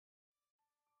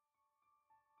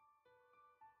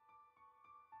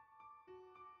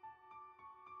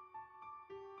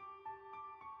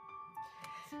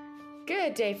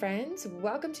Good day, friends.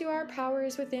 Welcome to our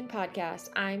Powers Within podcast.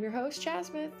 I'm your host,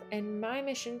 Jasmine, and my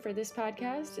mission for this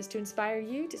podcast is to inspire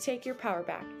you to take your power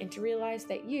back and to realize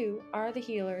that you are the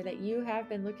healer that you have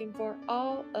been looking for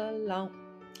all along.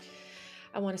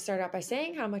 I want to start out by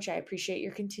saying how much I appreciate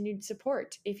your continued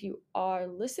support. If you are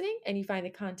listening and you find the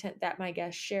content that my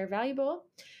guests share valuable,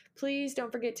 please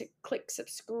don't forget to click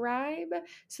subscribe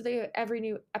so that you have every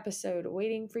new episode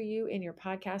waiting for you in your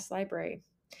podcast library.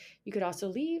 You could also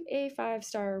leave a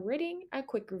 5-star rating, a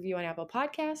quick review on Apple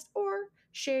Podcast, or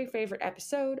share your favorite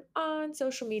episode on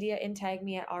social media and tag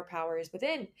me at Our Power is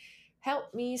Within.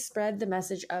 Help me spread the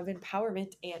message of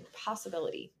empowerment and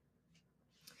possibility.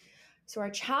 So our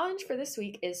challenge for this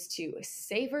week is to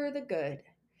savor the good.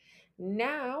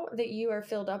 Now that you are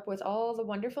filled up with all the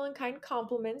wonderful and kind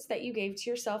compliments that you gave to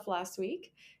yourself last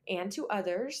week and to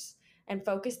others, and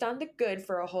focused on the good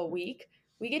for a whole week,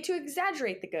 we get to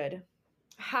exaggerate the good.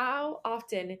 How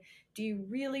often do you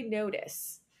really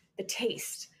notice the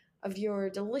taste of your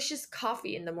delicious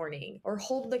coffee in the morning, or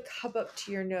hold the cup up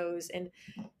to your nose and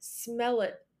smell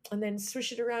it and then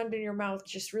swish it around in your mouth,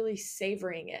 just really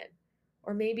savoring it?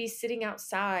 Or maybe sitting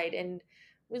outside and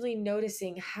really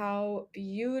noticing how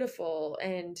beautiful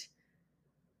and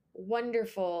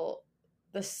wonderful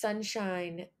the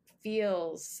sunshine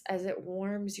feels as it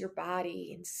warms your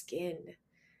body and skin.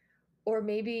 Or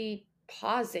maybe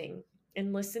pausing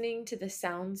and listening to the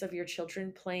sounds of your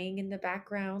children playing in the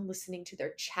background, listening to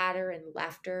their chatter and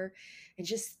laughter, and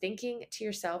just thinking to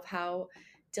yourself how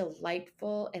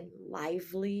delightful and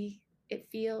lively it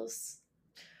feels.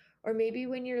 Or maybe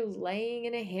when you're laying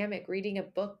in a hammock reading a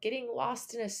book, getting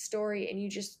lost in a story, and you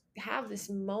just have this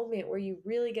moment where you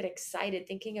really get excited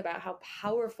thinking about how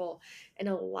powerful and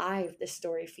alive the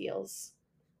story feels.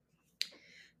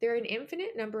 There are an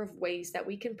infinite number of ways that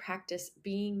we can practice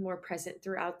being more present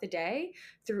throughout the day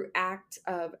through act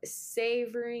of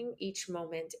savoring each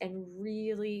moment and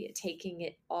really taking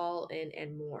it all in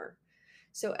and more.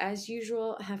 So as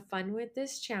usual, have fun with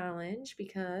this challenge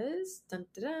because dun,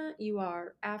 dun, dun, you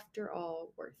are, after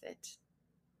all, worth it.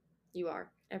 You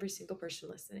are, every single person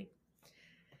listening.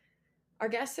 Our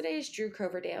guest today is Drew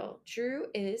Coverdale. Drew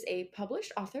is a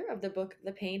published author of the book,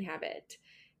 The Pain Habit.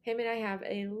 Him and I have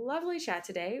a lovely chat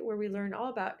today where we learn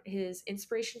all about his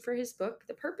inspiration for his book,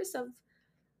 the purpose of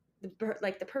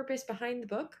the purpose behind the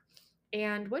book,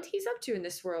 and what he's up to in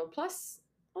this world, plus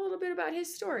a little bit about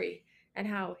his story and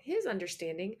how his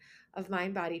understanding of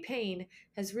mind-body pain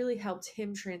has really helped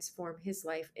him transform his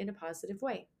life in a positive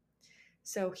way.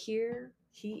 So here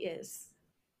he is.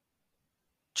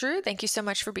 Drew, thank you so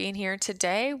much for being here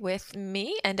today with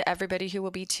me and everybody who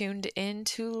will be tuned in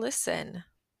to listen.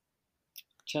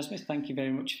 Jasmine, thank you very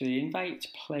much for the invite. It's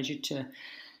a pleasure to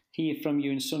hear from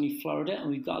you in sunny Florida, and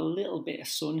we've got a little bit of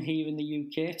sun here in the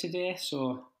UK today,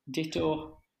 so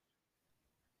ditto.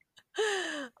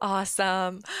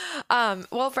 Awesome.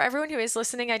 Well, for everyone who is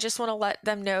listening, I just want to let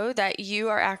them know that you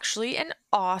are actually an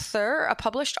author, a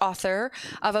published author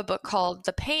of a book called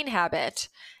The Pain Habit.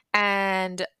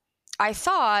 And I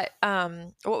thought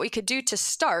what we could do to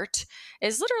start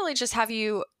is literally just have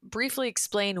you briefly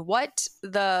explain what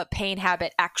the pain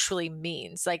habit actually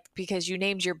means, like, because you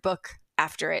named your book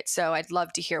after it. So I'd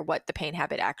love to hear what the pain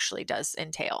habit actually does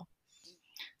entail.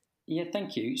 Yeah,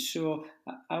 thank you. So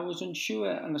I was unsure,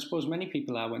 and I suppose many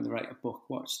people are when they write a book,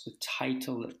 what's the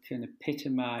title that can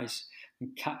epitomise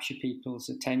and capture people's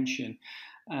attention.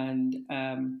 And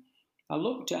I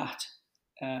looked at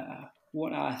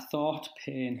what I thought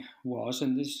pain was,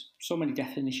 and there's so many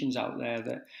definitions out there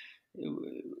that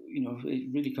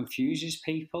it really confuses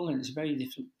people, and it's a very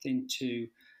different thing to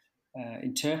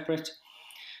interpret.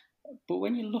 But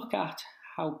when you look at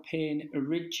how pain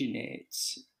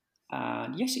originates,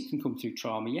 and yes, it can come through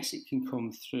trauma, yes, it can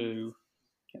come through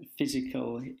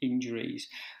physical injuries,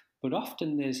 but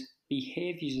often there's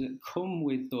behaviours that come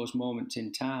with those moments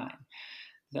in time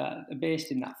that are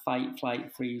based in that fight,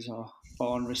 flight, freeze, or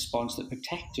fawn response that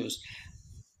protect us.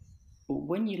 But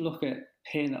when you look at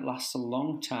pain that lasts a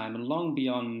long time and long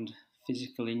beyond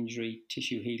physical injury,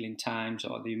 tissue healing times,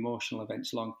 or the emotional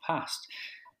events long past,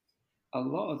 a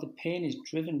lot of the pain is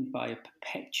driven by a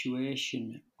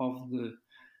perpetuation of the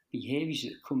behaviours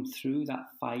that come through that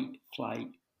fight, flight,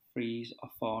 freeze, or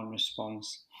fawn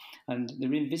response. And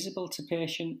they're invisible to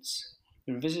patients,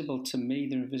 they're invisible to me,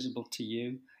 they're invisible to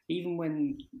you. Even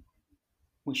when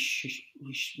it's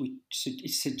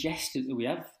suggested that we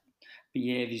have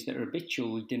behaviours that are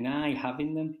habitual, we deny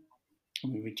having them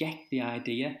and we reject the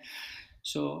idea.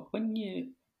 So when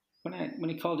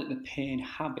I called it the pain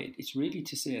habit, it's really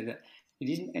to say that it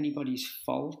isn't anybody's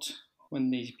fault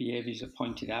when these behaviours are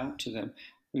pointed out to them.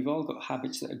 we've all got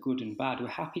habits that are good and bad. We're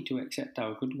happy to accept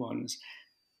our good ones.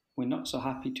 We're not so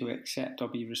happy to accept or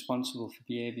be responsible for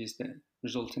behaviours that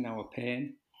result in our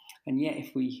pain. And yet,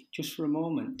 if we just for a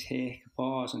moment take a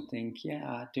pause and think, yeah,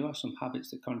 I do have some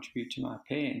habits that contribute to my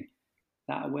pain,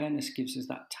 that awareness gives us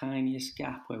that tiniest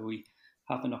gap where we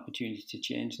have an opportunity to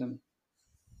change them.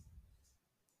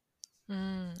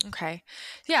 Okay.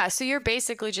 Yeah. So you're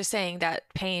basically just saying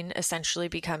that pain essentially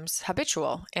becomes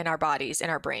habitual in our bodies, in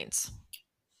our brains.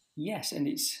 Yes, and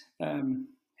it's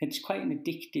quite an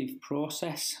addictive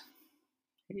process.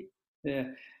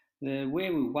 The the way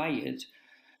we're wired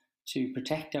to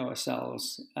protect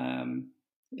ourselves,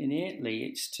 innately,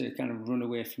 it's to kind of run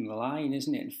away from the lion,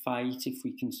 isn't it, and fight if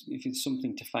there's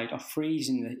something to fight, or freeze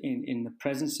in the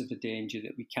presence of a danger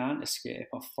that we can't escape,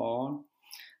 or fawn.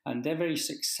 And they're very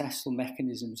successful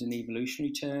mechanisms in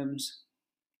evolutionary terms,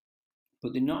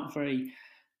 but they're not very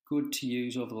good to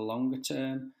use over the longer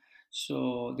term.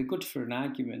 So they're good for an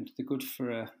argument, they're good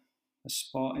for a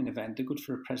sporting event, they're good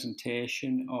for a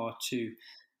presentation, or to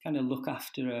kind of look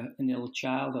after an ill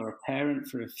child or a parent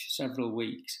for several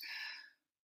weeks.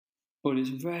 But it's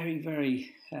very,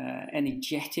 very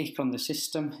energetic on the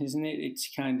system, isn't it?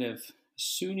 It's kind of, as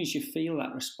soon as you feel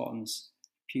that response,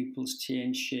 pupils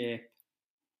change shape,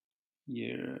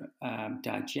 your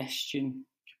digestion,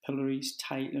 capillaries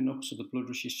tighten up so the blood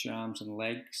rushes to your arms and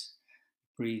legs,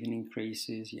 breathing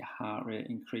increases, your heart rate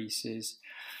increases,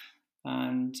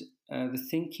 and the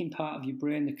thinking part of your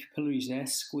brain, the capillaries there,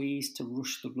 squeeze to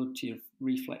rush the blood to your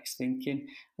reflex thinking,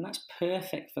 and that's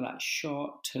perfect for that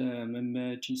short-term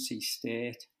emergency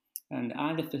state. And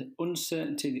either for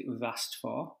uncertainty that we've asked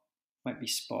for, might be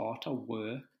sport or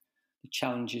work, the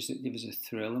challenges that give us a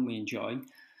thrill and we enjoy,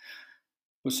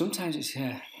 but sometimes it's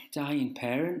a dying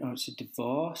parent, or it's a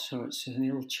divorce, or it's an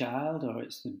ill child, or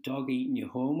it's the dog eating your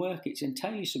homework. It's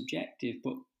entirely subjective,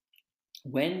 but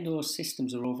when those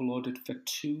systems are overloaded for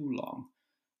too long,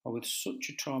 or with such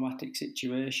a traumatic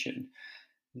situation,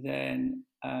 then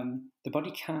the body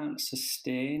can't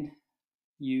sustain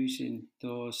using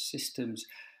those systems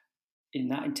in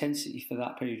that intensity for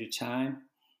that period of time.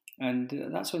 And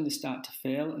that's when they start to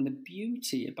fail. And the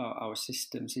beauty about our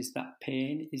systems is that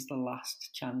pain is the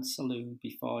last chance saloon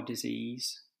before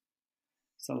disease.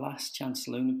 It's the last chance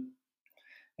saloon.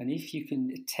 And if you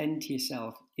can attend to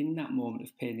yourself in that moment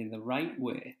of pain in the right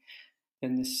way,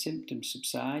 then the symptoms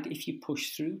subside. If you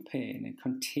push through pain and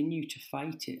continue to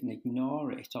fight it and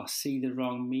ignore it, or see the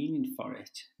wrong meaning for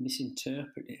it,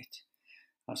 misinterpret it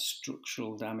as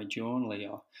structural damage only,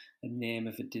 or a name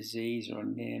of a disease, or a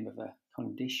name of a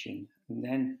condition, and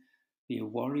then be a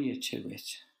warrior to it,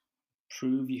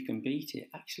 prove you can beat it,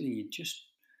 actually you're just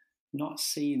not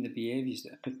seeing the behaviours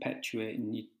that are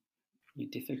perpetuating your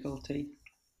difficulty.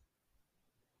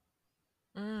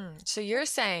 So you're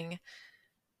saying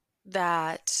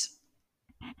that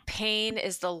pain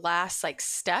is the last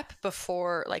step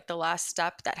before, the last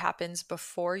step that happens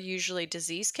before usually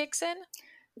disease kicks in?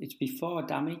 It's before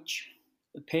damage.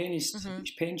 Pain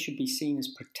should be seen as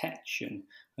protection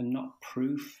and not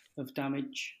proof of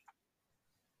damage.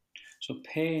 So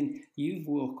pain, you've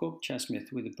woke up,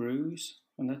 Chasmith, with a bruise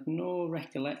and had no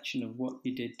recollection of what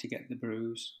you did to get the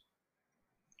bruise.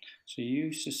 So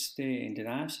you've sustained, and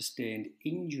I've sustained,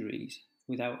 injuries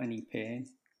without any pain.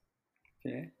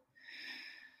 Okay?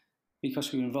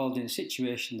 Because we were involved in a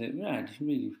situation that we had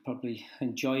really probably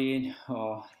enjoying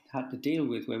or had to deal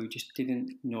with, where we just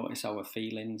didn't notice our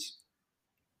feelings.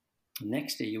 The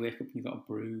next day you wake up and you've got a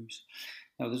bruise.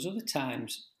 Now there's other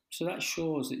times, so that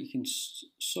shows that you can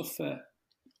suffer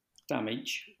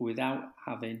damage without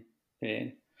having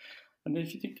pain. And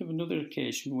if you think of another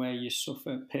occasion where you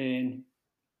suffer pain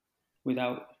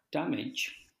without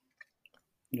damage,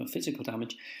 physical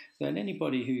damage, then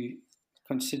anybody who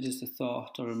considers the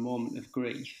thought or a moment of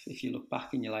grief, if you look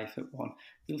back in your life at one,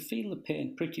 you'll feel the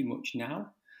pain pretty much now.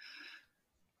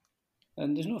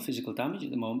 And there's no physical damage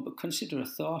at the moment, but consider a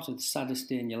thought of the saddest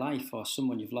day in your life, or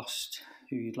someone you've lost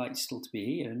who you'd like still to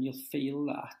be here, and you'll feel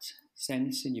that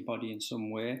sense in your body in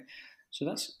some way. So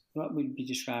that would be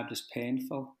described as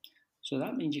painful. So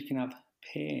that means you can have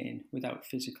pain without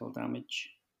physical damage.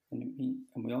 And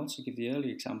we also give the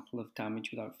early example of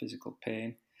damage without physical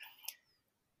pain.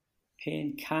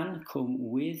 Pain can come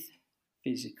with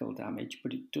physical damage,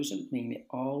 but it doesn't mean it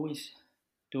always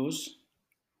does.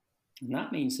 And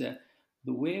that means that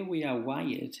the way we are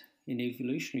wired in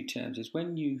evolutionary terms is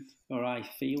when you or I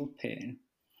feel pain,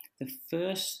 the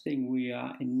first thing we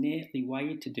are innately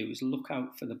wired to do is look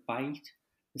out for the bite,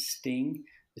 the sting,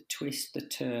 the twist, the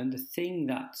turn, the thing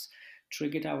that's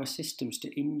triggered our systems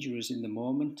to injure us in the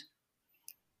moment.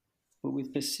 But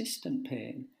with persistent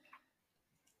pain,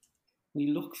 we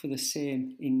look for the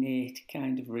same innate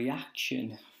kind of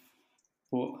reaction,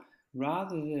 but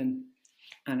rather than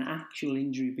an actual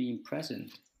injury being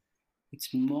present,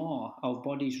 it's more our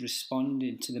body's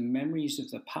responding to the memories of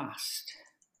the past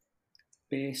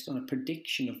based on a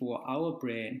prediction of what our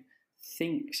brain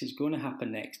thinks is going to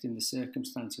happen next in the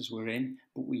circumstances we're in,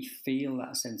 but we feel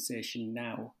that sensation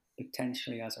now,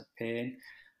 potentially as a pain.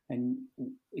 And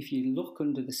if you look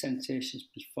under the sensations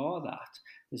before that,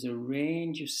 there's a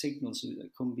range of signals that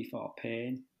come before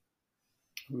pain,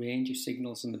 a range of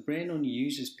signals, and the brain only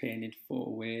uses pain in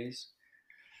 4 ways.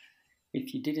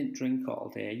 If you didn't drink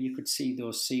all day, you could see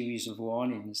those series of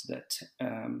warnings that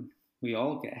we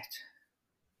all get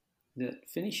that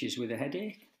finishes with a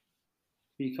headache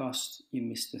because you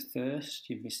missed the thirst,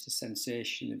 you've missed the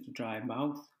sensation of the dry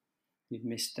mouth, you've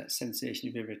missed that sensation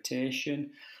of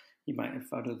irritation, you might have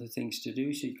had other things to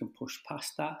do, so you can push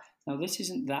past that. Now, this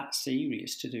isn't that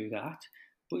serious to do that,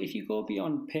 but if you go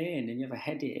beyond pain and you have a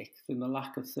headache from the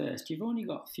lack of thirst, you've only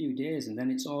got a few days and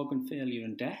then it's organ failure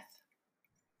and death.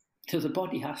 So the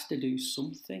body has to do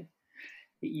something.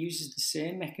 It uses the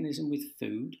same mechanism with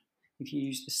food. If you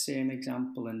use the same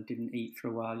example and didn't eat for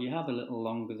a while, you have a little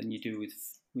longer than you do with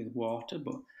water,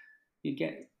 but you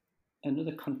get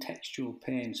another contextual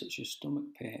pain, such as stomach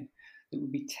pain, that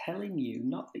would be telling you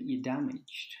not that you're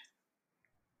damaged,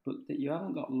 but that you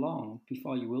haven't got long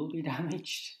before you will be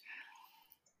damaged.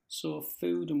 So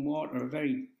food and water are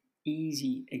very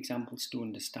easy examples to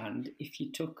understand. If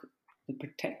you took the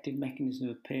protective mechanism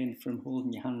of pain from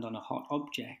holding your hand on a hot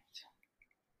object,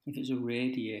 if it's a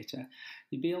radiator,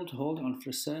 you'd be able to hold it on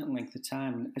for a certain length of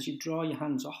time, and as you draw your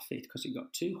hands off it because it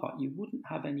got too hot, you wouldn't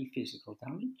have any physical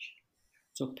damage.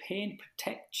 So pain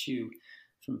protects you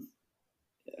from,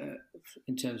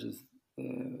 in terms of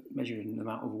measuring the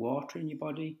amount of water in your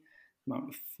body, the amount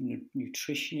of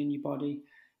nutrition in your body.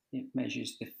 It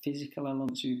measures the physical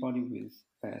elements of your body with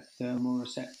thermal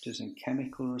receptors and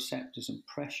chemical receptors and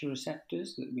pressure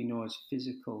receptors that we know as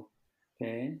physical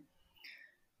pain.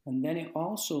 And then it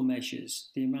also measures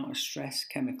the amount of stress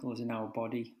chemicals in our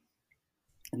body.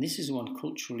 And this is one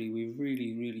culturally we're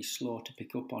really, really slow to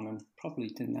pick up on and probably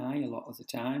deny a lot of the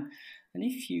time. And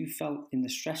if you felt in the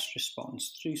stress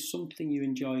response through something you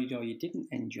enjoyed or you didn't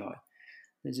enjoy,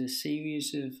 there's a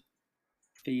series of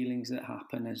feelings that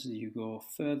happen as you go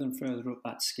further and further up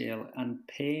that scale, and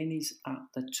pain is at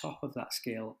the top of that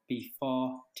scale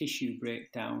before tissue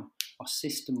breakdown or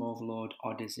system overload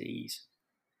or disease.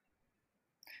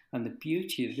 And the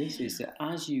beauty of this is that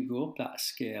as you go up that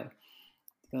scale,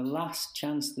 the last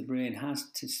chance the brain has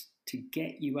to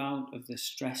get you out of the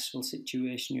stressful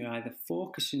situation you're either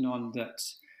focusing on that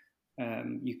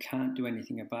you can't do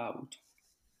anything about,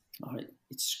 or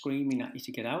it's screaming at you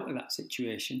to get out of that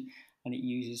situation, and it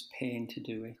uses pain to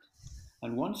do it.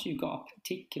 And once you've got a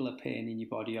particular pain in your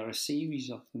body or a series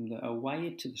of them that are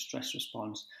wired to the stress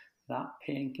response, that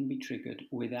pain can be triggered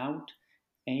without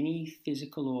any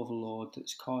physical overload that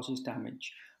causes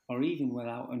damage, or even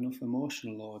without enough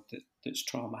emotional load that's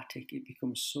traumatic. It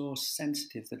becomes so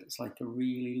sensitive that it's like a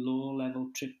really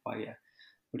low-level tripwire,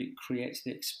 but it creates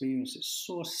the experience that's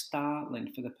so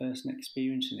startling for the person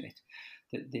experiencing it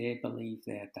that they believe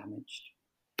they're damaged.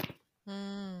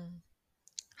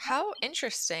 How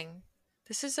interesting.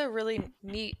 This is a really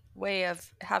neat way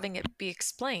of having it be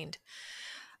explained.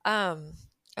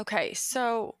 Okay,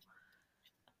 so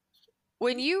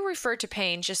when you refer to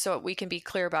pain, just so we can be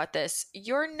clear about this,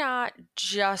 you're not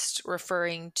just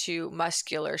referring to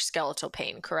muscular skeletal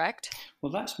pain, correct?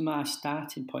 Well, that's my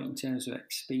starting point in terms of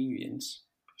experience.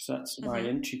 So that's my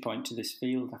entry point to this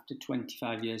field after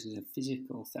 25 years as a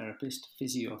physical therapist,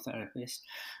 physiotherapist,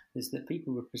 is that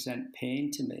people would present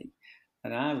pain to me.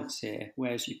 And I would say,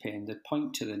 where's your pain? They'd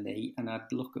point to the knee, and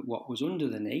I'd look at what was under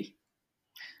the knee,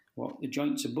 what the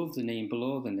joints above the knee and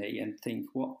below the knee, and think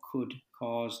what could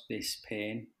cause this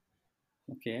pain,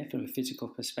 okay, from a physical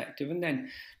perspective, and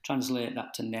then translate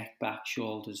that to neck, back,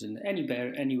 shoulders, and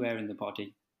anywhere in the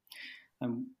body.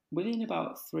 And within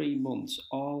about 3 months,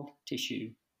 all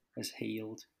tissue has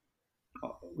healed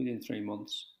within 3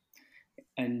 months.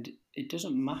 And it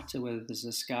doesn't matter whether there's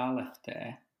a scar left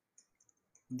there,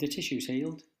 the tissue's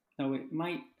healed. Now, it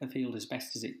might have healed as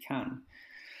best as it can,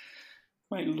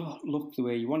 might look the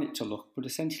way you want it to look, but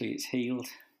essentially it's healed,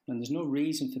 and there's no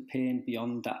reason for pain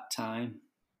beyond that time.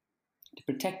 The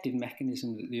protective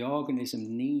mechanism that the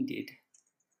organism needed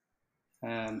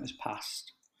has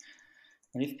passed.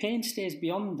 And if pain stays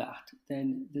beyond that,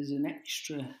 then there's an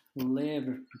extra layer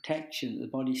of protection that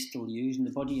the body's still using,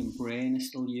 the body and brain are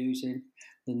still using.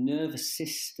 The nervous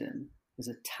system has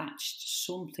attached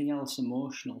something else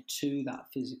emotional to that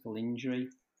physical injury.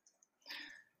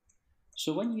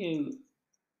 So when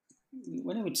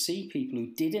I would see people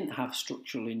who didn't have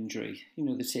structural injury,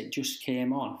 they say it just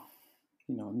came on,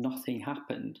 nothing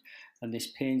happened, and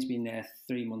this pain's been there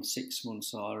 3 months, 6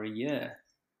 months, or a year.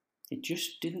 It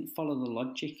just didn't follow the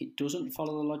logic. It doesn't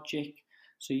follow the logic.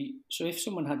 So if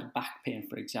someone had a back pain,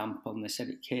 for example, and they said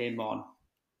it came on,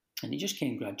 and it just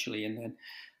came gradually, and then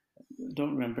I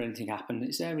don't remember anything happened,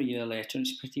 it's there a year later, and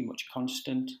it's pretty much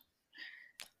constant.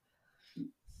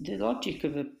 The logic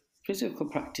of a physical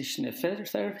practitioner,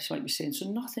 therapist might be saying, so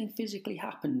nothing physically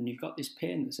happened, and you've got this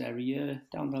pain that's there a year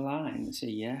down the line. They say,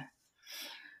 yeah.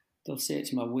 They'll say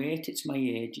it's my weight, it's my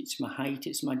age, it's my height,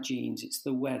 it's my genes, it's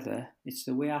the weather, it's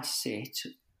the way I sit,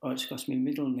 or it's because my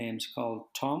middle name's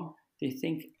called Tom. They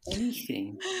think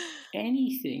anything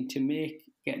to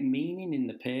get meaning in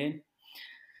the pain.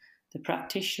 The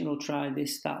practitioner will try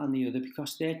this, that, and the other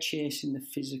because they're chasing the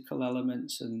physical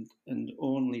elements and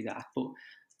only that. But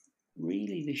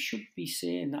really,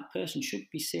 that person should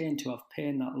be saying to have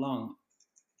pain that long,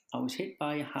 I was hit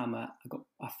by a hammer,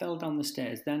 I fell down the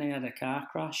stairs, then I had a car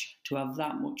crash, to have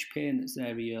that much pain that's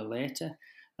there a year later.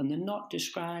 And they're not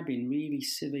describing really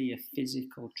severe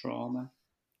physical trauma.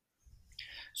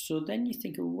 So then you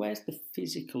think, well, where's the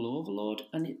physical overload?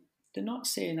 And they're not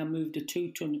saying I moved a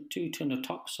two ton of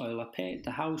topsoil, I painted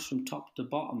the house from top to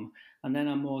bottom, and then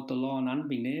I mowed the lawn and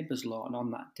my neighbour's lawn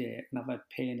on that day, and I've had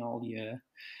pain all year.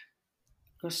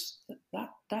 Because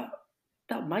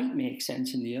that might make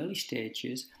sense in the early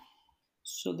stages.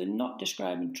 So they're not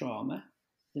describing trauma,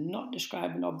 they're not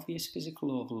describing obvious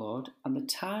physical overload, and the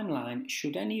timeline,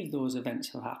 should any of those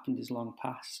events have happened, is long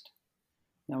past.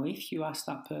 Now, if you ask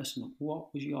that person,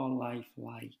 what was your life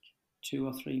like 2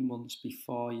 or 3 months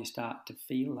before you start to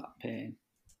feel that pain,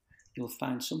 you'll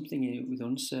find something in it with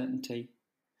uncertainty,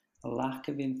 a lack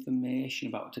of information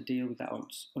about how to deal with that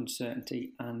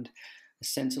uncertainty, and a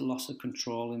sense of loss of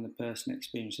control in the person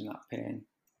experiencing that pain.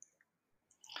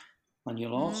 And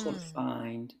you'll also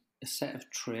find a set of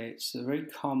traits that are very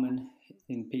common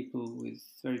in people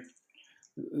who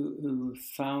are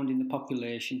found in the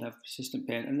population to have persistent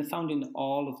pain, and they're found in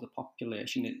all of the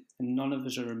population, and none of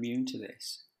us are immune to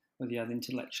this, whether you have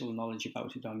intellectual knowledge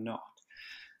about it or not.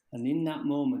 And in that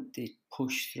moment, they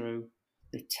push through,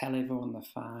 they tell everyone they're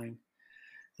fine,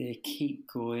 they keep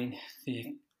going,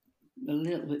 they're a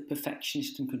little bit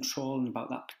perfectionist and controlling about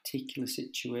that particular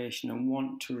situation and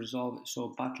want to resolve it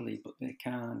so badly, but they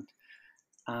can't.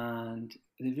 And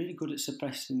they're really good at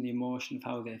suppressing the emotion of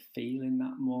how they feel in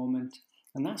that moment.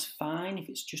 And that's fine if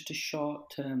it's just a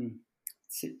short-term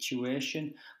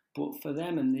situation, but for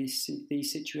them in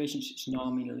these situations, it's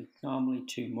normally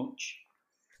too much.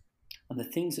 And the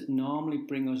things that normally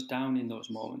bring us down in those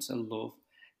moments are love,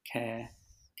 care,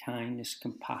 kindness,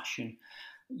 compassion.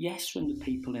 Yes, from the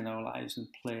people in our lives and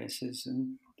places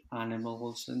and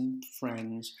animals and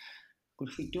friends, but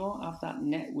if we don't have that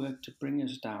network to bring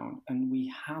us down, and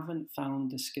we haven't found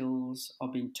the skills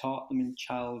or been taught them in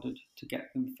childhood to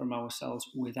get them from ourselves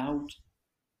without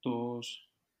those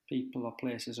people or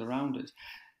places around us,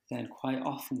 then quite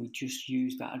often we just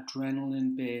use that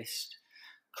adrenaline-based,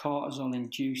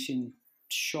 cortisol-inducing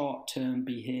short-term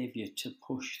behaviour to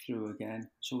push through again.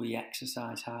 So we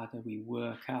exercise harder, we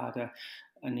work harder,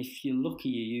 and if you're lucky,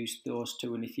 you use those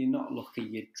two, and if you're not lucky,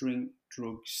 you drink,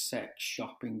 drugs, sex,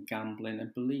 shopping, gambling,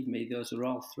 and believe me, those are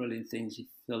all thrilling things if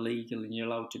they're legal and you're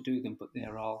allowed to do them, but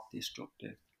they're all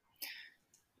destructive.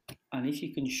 And if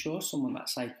you can show someone that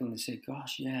cycle and they say,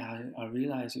 gosh, yeah, I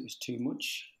realised it was too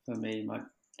much for me, my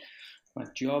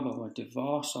job or my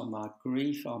divorce or my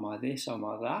grief or my this or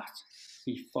my that,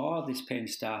 before this pain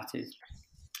started,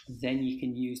 then you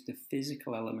can use the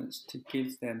physical elements to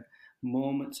give them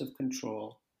moments of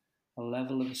control, a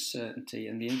level of certainty,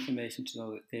 and the information to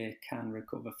know that they can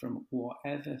recover from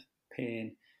whatever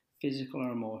pain, physical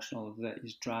or emotional, that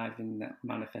is driving that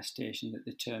manifestation that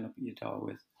they turn up at your door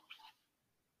with.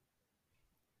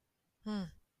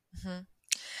 Mm-hmm.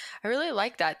 I really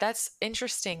like that. That's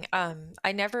interesting.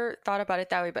 I never thought about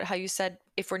it that way, but how you said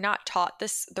if we're not taught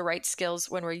the right skills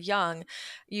when we're young,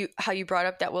 how you brought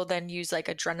up that we'll then use like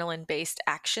adrenaline-based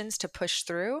actions to push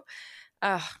through.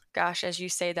 Oh gosh, as you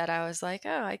say that, I was like,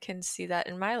 oh, I can see that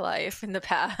in my life in the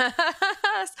past.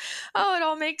 Oh, it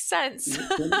all makes sense.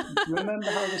 Remember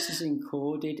how this is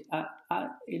encoded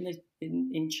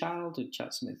in childhood,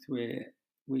 Chatsmith, where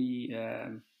we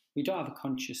don't have a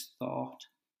conscious thought.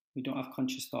 We don't have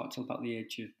conscious thought till about the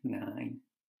age of 9,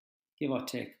 give or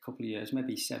take a couple of years,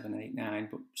 maybe 7, 8, 9,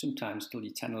 but sometimes till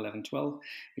you're 10, 11, 12.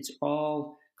 It's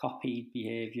all copied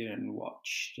behaviour and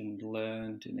watched and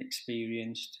learned and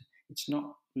experienced. It's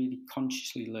not really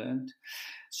consciously learned.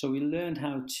 So we learn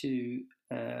how to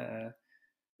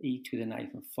eat with a knife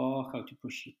and fork, how to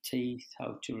brush your teeth,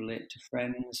 how to relate to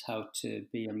friends, how to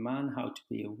be a man, how to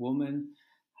be a woman,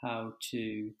 how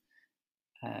to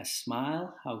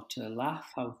smile, how to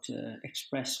laugh, how to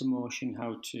express emotion,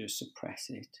 how to suppress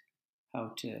it,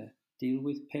 how to deal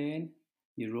with pain,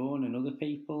 your own and other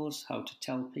people's, how to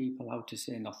tell people, how to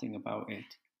say nothing about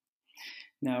it.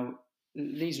 Now,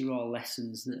 these are all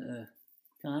lessons that are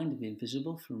kind of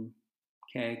invisible from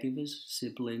caregivers,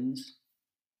 siblings,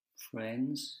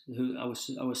 friends,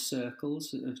 our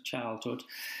circles of childhood,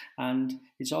 and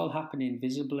it's all happening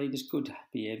visibly. There's good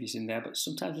behaviours in there, but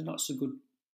sometimes they're not so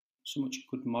much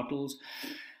good models,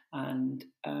 and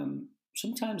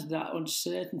sometimes that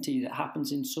uncertainty that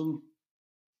happens in some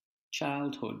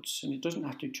childhoods, and it doesn't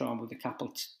have to be trauma with a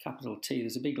capital T.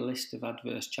 There's a big list of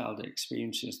adverse childhood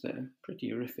experiences that are pretty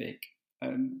horrific,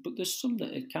 but there's some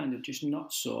that are kind of just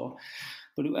not so.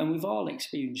 And we've all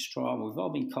experienced trauma. We've all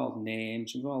been called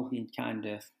names. We've all been kind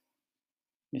of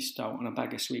missed out on a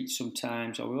bag of sweets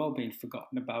sometimes, or we've all been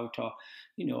forgotten about, or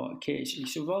occasionally.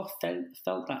 So we've all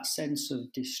felt that sense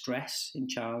of distress in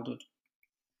childhood.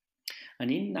 And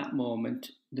in that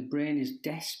moment, the brain is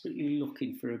desperately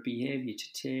looking for a behaviour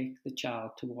to take the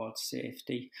child towards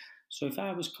safety. So if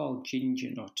I was called Ginger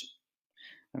Nut,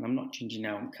 and I'm not ginger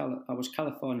now, I was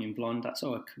Californian blonde, that's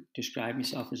how I described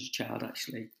myself as a child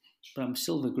actually, but I'm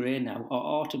silver grey now, or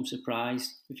autumn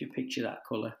surprise, if you picture that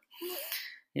colour,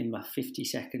 in my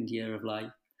 52nd year of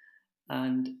life.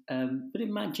 And but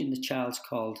imagine the child's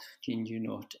called Ginger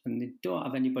Nut and they don't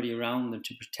have anybody around them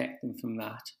to protect them from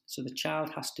that. So the child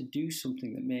has to do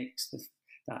something that makes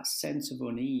that sense of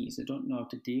unease. They don't know how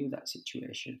to deal with that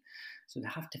situation. So they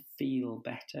have to feel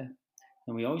better.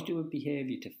 And we always do a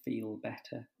behaviour to feel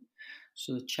better.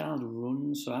 So the child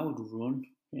runs. So I would run,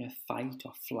 fight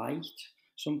or flight.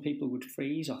 Some people would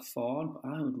freeze or fawn, but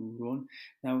I would run.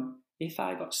 Now, if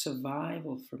I got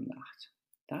survival from that,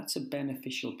 that's a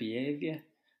beneficial behaviour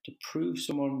to prove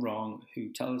someone wrong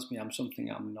who tells me I'm something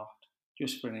I'm not,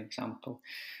 just for an example.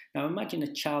 Now imagine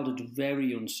a child who's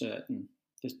very uncertain.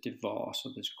 There's divorce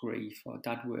or there's grief or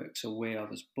dad works away or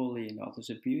there's bullying or there's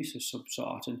abuse of some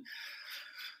sort and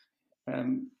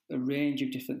a range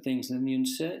of different things. And the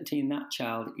uncertainty in that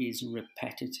child is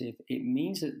repetitive. It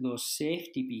means that those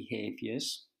safety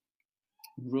behaviours,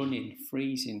 running,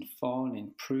 freezing,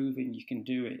 fawning, proving you can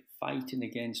do it, fighting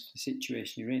against the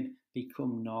situation you're in,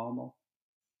 become normal,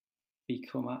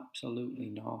 become absolutely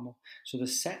normal. So the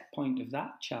set point of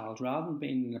that child, rather than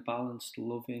being in a balanced,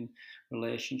 loving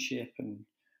relationship and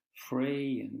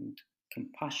free and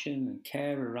compassion and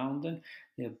care around them,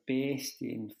 they're based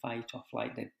in fight or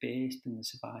flight, they're based in the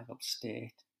survival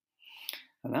state.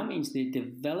 And that means they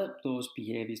develop those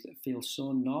behaviours that feel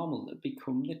so normal that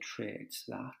become the traits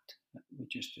that we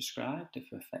just described, the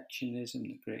perfectionism,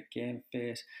 the great game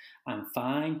face. I'm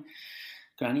fine.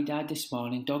 Granny died this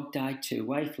morning, dog died too,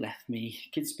 wife left me,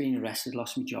 kids been arrested,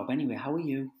 lost my job. Anyway, how are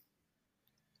you?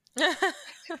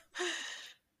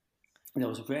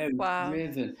 Those very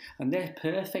driven. And they're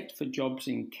perfect for jobs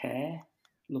in care,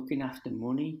 looking after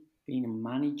money, being a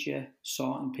manager,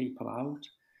 sorting people out.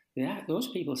 Those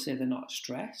people say they're not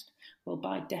stressed. Well,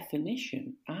 by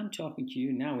definition, I'm talking to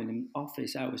you now in the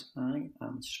office hours. I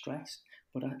am stressed,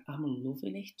 but I'm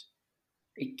loving it.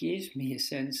 It gives me a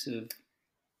sense of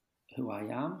who I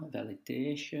am,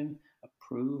 validation,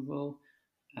 approval,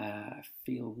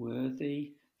 feel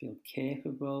worthy, feel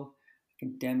capable. I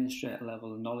can demonstrate a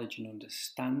level of knowledge and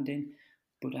understanding.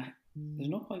 But there's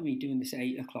no point me doing this at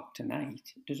 8 o'clock tonight.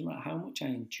 It doesn't matter how much I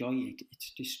enjoy it.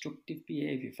 It's destructive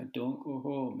behaviour if I don't go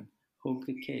home and hug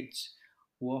the kids,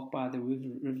 walk by the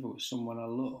river with someone I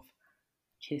love,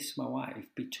 kiss my wife,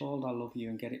 be told I love you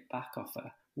and get it back off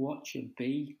her, watch a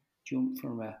bee jump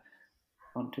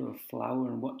onto a flower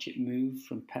and watch it move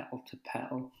from petal to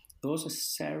petal. Those are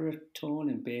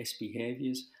serotonin-based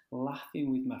behaviours,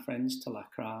 laughing with my friends till I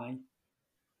cry.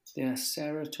 They are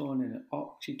serotonin and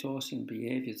oxytocin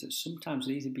behaviours that sometimes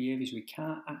these are behaviours we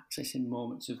can't access in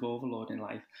moments of overload in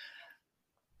life.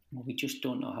 We just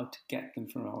don't know how to get them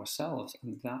from ourselves.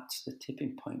 And that's the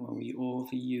tipping point when we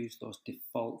overuse those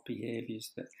default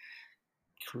behaviours that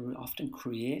often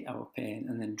create our pain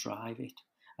and then drive it.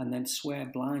 And then swear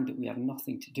blind that we have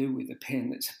nothing to do with the pain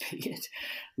that's appeared.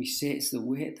 We say it's the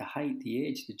weight, the height, the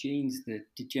age, the genes, the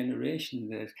degeneration,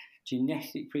 the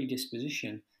genetic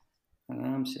predisposition. And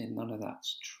I'm saying none of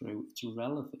that's true. It's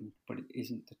relevant, but it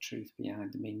isn't the truth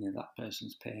behind the meaning of that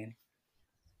person's pain.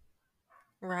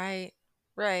 Right,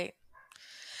 right.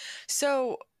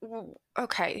 So,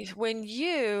 okay, when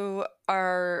you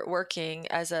are working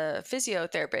as a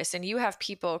physiotherapist and you have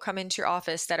people come into your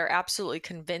office that are absolutely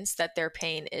convinced that their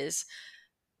pain is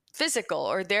physical,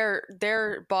 or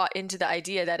they're bought into the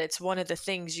idea that it's one of the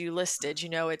things you listed,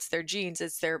 it's their genes,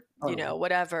 it's their, Oh,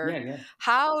 whatever. yeah, yeah.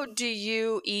 How do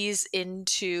you ease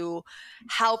into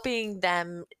helping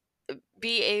them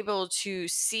be able to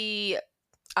see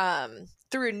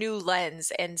through a new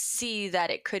lens and see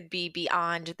that it could be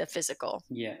beyond the physical?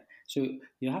 Yeah. So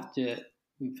you have to,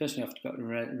 first you have to got to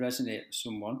resonate with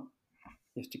someone.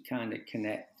 You have to kind of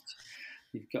connect.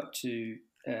 You've got to,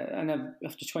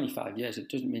 after 25 years, it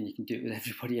doesn't mean you can do it with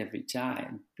everybody every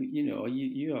time. But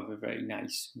you have a very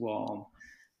nice, warm.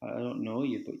 I don't know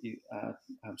you, but I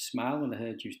smiled when I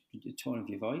heard you, the tone of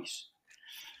your voice.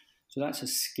 So that's a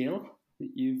skill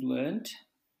that you've learned.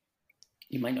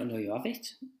 You might not know you have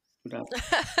it, but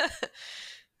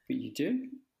you do.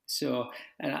 So,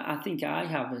 and I think I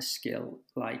have a skill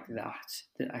like that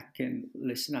I can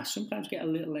listen. I sometimes get a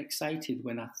little excited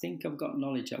when I think I've got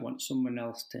knowledge I want someone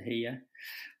else to hear.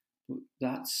 But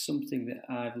that's something that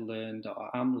I've learned, or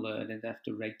I'm learning. I have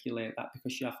to regulate that,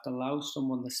 because you have to allow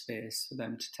someone the space for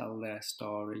them to tell their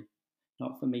story,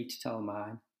 not for me to tell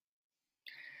mine.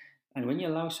 And when you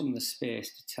allow someone the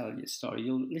space to tell your story,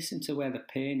 you'll listen to where the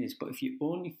pain is. But if you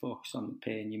only focus on the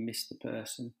pain, you miss the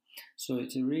person. So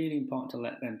it's really important to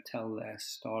let them tell their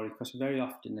story, because very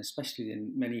often, especially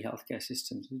in many healthcare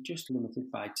systems, they're just limited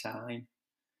by time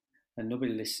and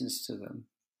nobody listens to them.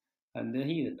 And they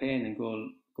hear the pain and go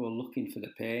looking for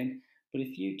the pain. But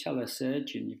if you tell a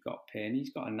surgeon you've got pain,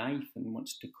 he's got a knife and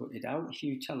wants to cut it out. If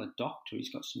you tell a doctor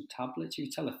he's got some tablets, if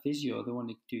you tell a physio they want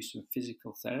to do some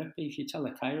physical therapy, if you tell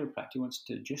a chiropractor he wants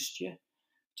to adjust you,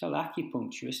 tell an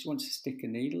acupuncturist he wants to stick a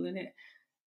needle in it,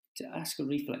 to ask a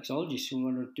reflexologist who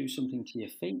want to do something to your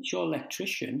feet, your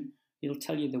electrician, he'll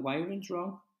tell you the wiring's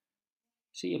wrong.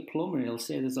 See a plumber, he'll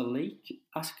say there's a leak.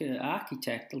 Ask an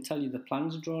architect, he'll tell you the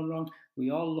plans are drawn wrong. We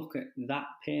all look at that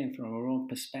pain from our own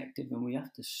perspective, and we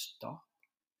have to stop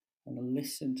and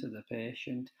listen to the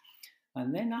patient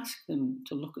and then ask them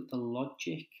to look at the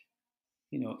logic.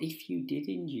 If you did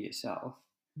injure yourself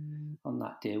on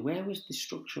that day, where was the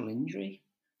structural injury?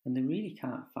 And they really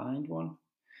can't find one.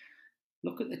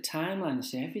 Look at the timeline and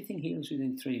say everything heals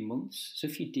within 3 months. So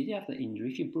if you did have the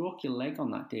injury, if you broke your leg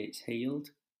on that day, it's healed.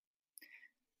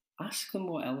 Ask them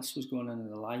what else was going on in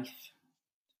their life.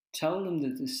 Tell them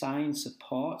that the science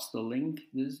supports the link.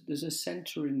 There's a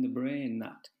centre in the brain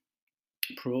that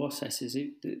processes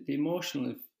it. The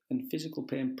emotional and physical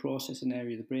pain processing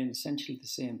area of the brain is essentially the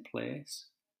same place.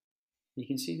 You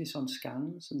can see this on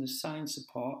scans, and the science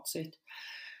supports it.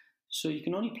 So you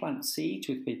can only plant seeds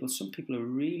with people. Some people are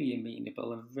really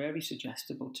amenable and very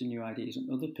suggestible to new ideas, and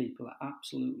other people are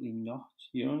absolutely not.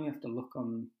 You only have to look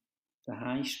on the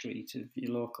high street of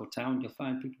your local town. You'll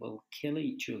find people will kill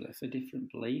each other for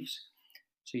different beliefs.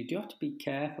 So you do have to be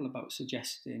careful about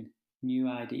suggesting new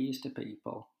ideas to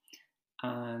people.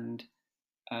 And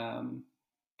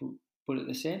but at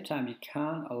the same time, you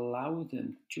can't allow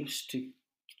them just to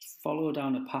follow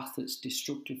down a path that's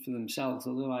destructive for themselves.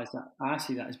 Otherwise, I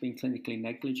see that as being clinically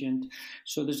negligent.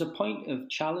 So there's a point of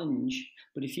challenge,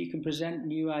 but if you can present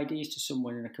new ideas to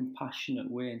someone in a compassionate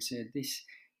way and say, this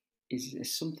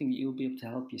is something that you'll be able to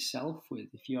help yourself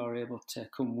with if you're able to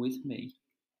come with me,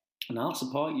 and I'll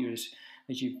support you as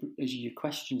your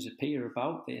questions appear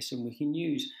about this, and we can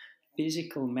use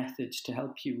physical methods to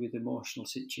help you with emotional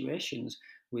situations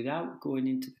without going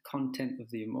into the content of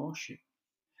the emotion.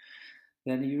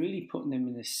 Then you're really putting them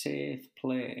in a safe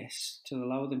place to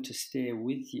allow them to stay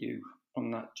with you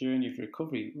on that journey of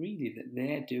recovery, really, that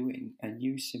they're doing, and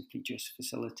you simply just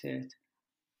facilitate.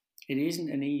 It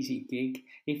isn't an easy gig.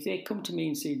 If they come to me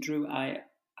and say, Drew,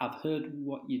 I've heard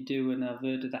what you do and I've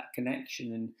heard of that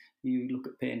connection, and you look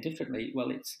at pain differently,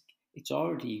 well, it's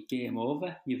already game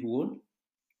over. You've won,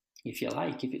 if you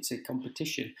like, if it's a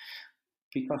competition,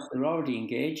 because they're already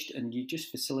engaged and you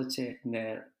just facilitate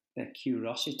their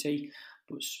curiosity.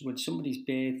 But when somebody's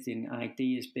bathed in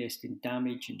ideas based in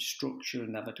damage and structure,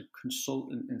 and they've had a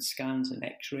consultant and scans and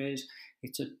x-rays,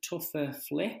 it's a tougher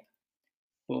flip.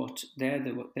 But they're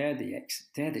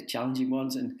the challenging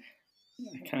ones, and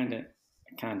I kind of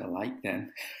like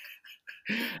them.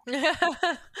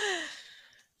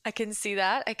 I can see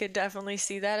that. I could definitely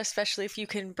see that, especially if you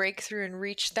can break through and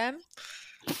reach them.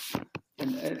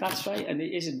 And that's right. And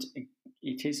it isn't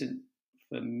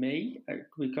for me,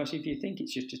 because if you think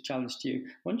it's just a challenge to you,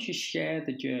 once you share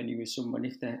the journey with someone,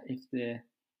 if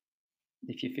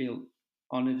you feel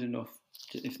honoured enough,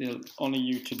 if they'll honour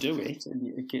you to do it, and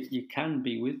you can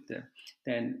be with them,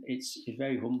 then it's a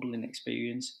very humbling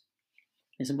experience.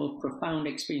 It's the most profound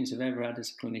experience I've ever had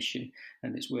as a clinician,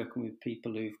 and it's working with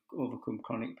people who've overcome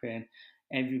chronic pain.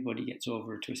 Everybody gets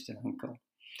over a twisted ankle.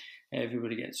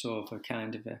 Everybody gets over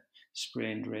kind of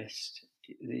sprained wrist.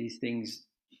 These things,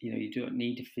 you don't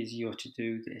need a physio to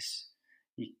do this.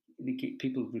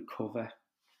 People recover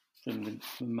from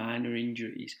minor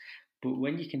injuries. But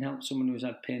when you can help someone who's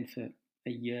had pain for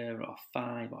a year or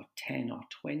 5 or 10 or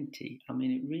 20, I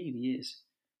mean, it really is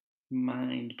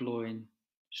mind-blowing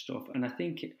stuff. And I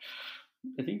think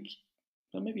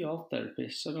well, maybe all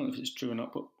therapists, I don't know if it's true or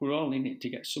not, but we're all in it to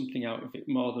get something out of it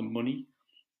more than money.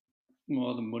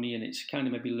 And it's kind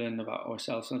of maybe learning about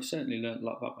ourselves. And I've certainly learned a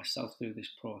lot about myself through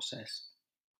this process.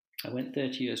 I went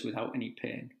 30 years without any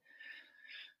pain,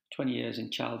 20 years in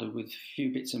childhood with a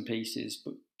few bits and pieces,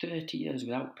 but 30 years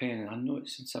without pain. And I know it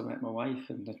since I met my wife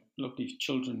and the lovely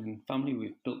children and family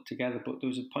we've built together. But there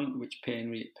was a point at which pain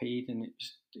reappeared, and it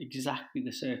was exactly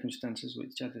the circumstances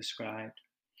which I described.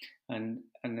 And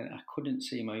I couldn't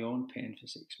see my own pain for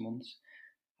 6 months.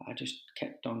 I just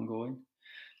kept on going.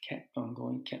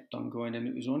 And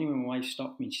it was only when my wife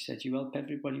stopped me and she said, "You help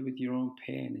everybody with your own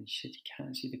pain." And she said, "You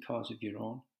can't see the cause of your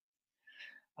own."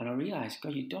 And I realised,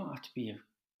 God, you don't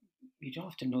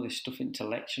have to know this stuff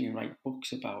intellectually and write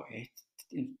books about it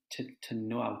to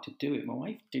know how to do it. My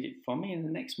wife did it for me, and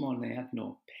the next morning I had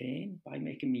no pain by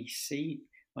making me see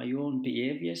my own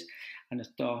behaviours. And I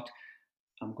thought,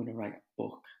 I'm going to write a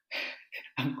book.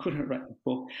 I'm going to write a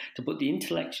book to put the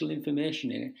intellectual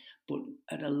information in it, but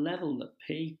at a level that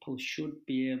people should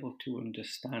be able to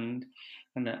understand.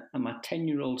 And my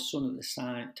 10-year-old son at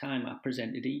the time, I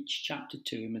presented each chapter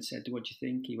to him and said, "What do you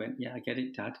think?" He went, "Yeah, I get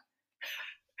it, Dad."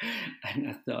 And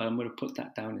I thought, I'm going to put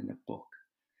that down in a book.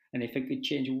 And if I could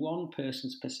change one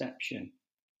person's perception,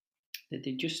 that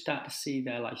they just start to see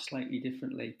their life slightly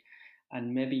differently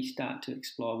and maybe start to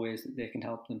explore ways that they can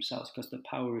help themselves, because the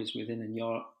power is within, and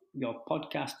your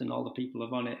podcast and all the people who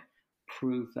have on it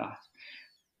prove that,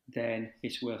 then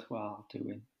it's worthwhile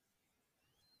doing.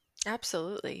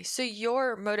 Absolutely. So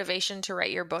your motivation to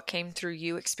write your book came through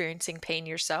you experiencing pain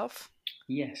yourself?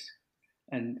 Yes.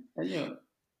 And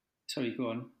sorry, go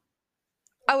on.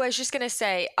 Oh, I was just going to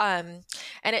say, and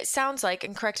it sounds like,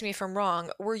 and correct me if I'm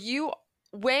wrong,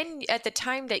 when at the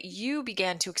time that you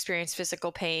began to experience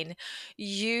physical pain,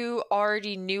 you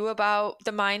already knew about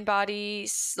the mind body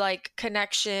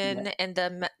connection and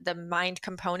the mind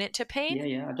component to pain?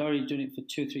 Yeah. I'd already done it for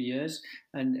 2 or 3 years,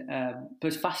 and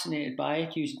was fascinated by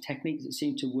it, using techniques that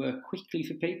seemed to work quickly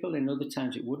for people, and other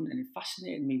times it wouldn't. And it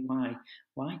fascinated me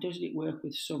why does it work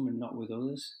with some and not with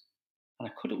others? And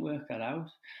I couldn't work that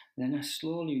out. And then I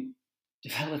slowly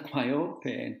developed my own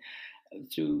pain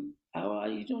through.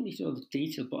 You don't need to know the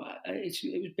detail, but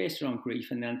it was based around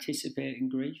grief and anticipating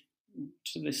grief.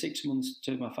 So the 6 months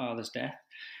to my father's death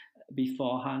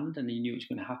beforehand, and he knew it was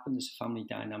going to happen. There's a family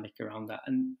dynamic around that,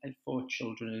 and I had 4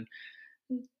 children,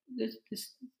 and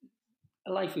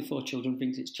a life with 4 children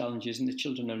brings its challenges, and the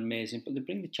children are amazing, but they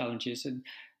bring the challenges.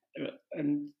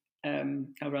 And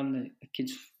I ran the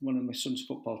kids, one of my son's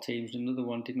football teams. Another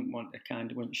one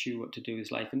wasn't sure what to do with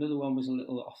his life. Another one was a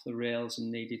little off the rails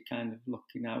and needed kind of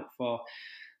looking out for.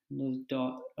 A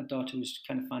daughter was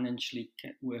kind of financially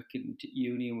working at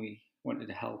uni, and we wanted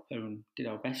to help her and did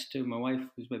our best to. My wife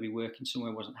was maybe working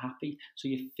somewhere, wasn't happy. So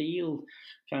you feel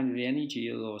kind of the energy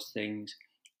of those things.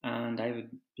 And I have a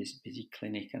busy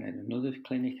clinic, and I had another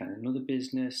clinic and another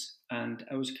business, and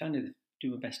I was kind of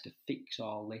doing my best to fix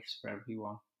all this for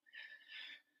everyone,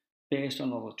 based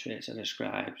on all the traits I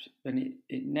described. And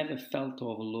it never felt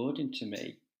overloading to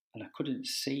me, and I couldn't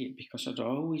see it because I'd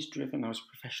always driven. I was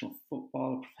a professional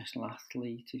footballer, professional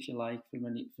athlete, if you like,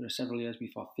 for several years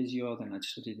before physio. Then I'd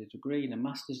studied a degree and a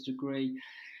master's degree.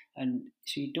 And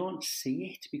so you don't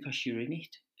see it because you're in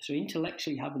it. So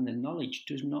intellectually having the knowledge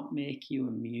does not make you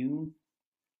immune.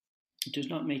 It does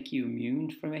not make you immune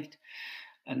from it.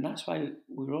 And that's why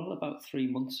we're all about 3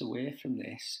 months away from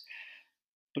this.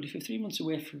 But if you're 3 months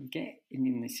away from getting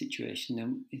in this situation,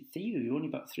 then in theory, you're only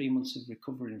about 3 months of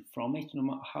recovering from it, no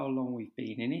matter how long we've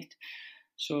been in it.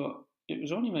 So it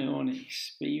was only my own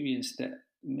experience that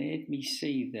made me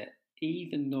see that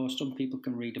even though some people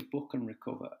can read a book and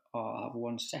recover, or have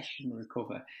one session and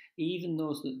recover, even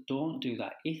those that don't do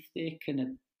that, if they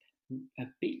can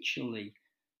habitually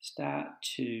start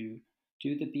to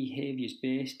do the behaviours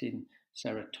based in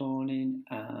serotonin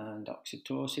and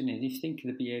oxytocin, and if you think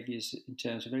of the behaviours in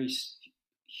terms of very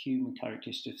human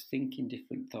characteristics, thinking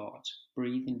different thoughts,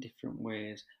 breathing different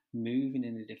ways, moving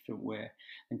in a different way,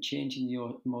 and changing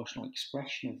the emotional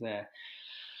expression of their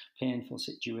painful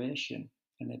situation,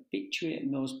 and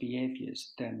habituating those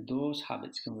behaviours, then those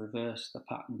habits can reverse the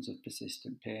patterns of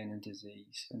persistent pain and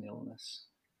disease and illness.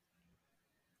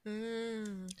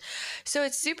 Mm. So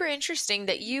it's super interesting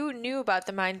that you knew about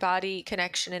the mind body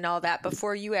connection and all that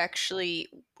before you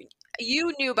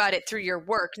knew about it through your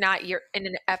work, not your in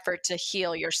an effort to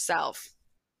heal yourself.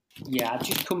 Yeah, I've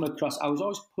just come across, I was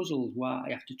always puzzled why,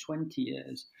 after 20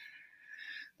 years,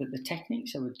 that the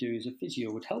techniques I would do as a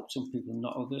physio would help some people and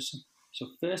not others. So,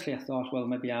 firstly, I thought, well,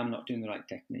 maybe I'm not doing the right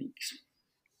techniques.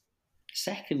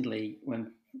 Secondly,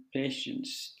 when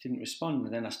patients didn't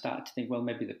respond, then I started to think, well,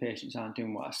 maybe the patients aren't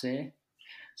doing what I say.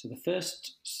 So the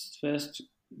first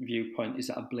viewpoint is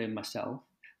that I blame myself.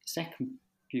 The second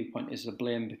viewpoint is I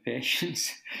blame the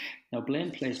patients. Now,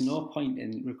 blame plays no point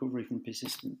in recovery from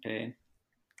persistent pain.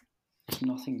 It's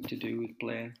nothing to do with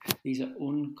blame. These are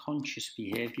unconscious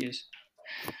behaviours.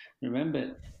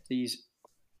 Remember, these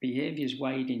behaviours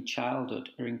wired in childhood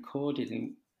are encoded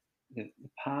in the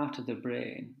part of the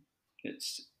brain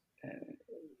that's uh,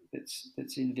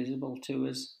 that's invisible to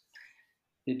us.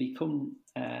 They become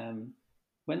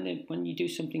when you do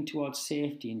something towards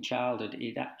safety in childhood,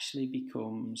 it actually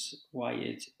becomes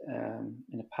wired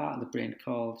in a part of the brain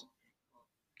called,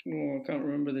 I can't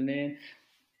remember the name.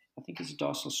 I think it's a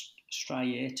dorsal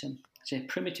striatum. It's a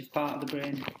primitive part of the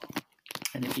brain,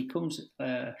 and it becomes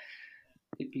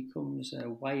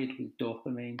wired with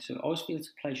dopamine. So it always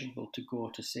feels pleasurable to go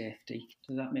to safety.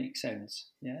 Does that make sense?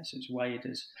 Yeah. So it's wired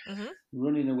as Hmm.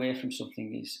 running away from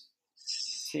something is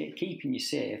keeping you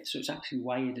safe. So it's actually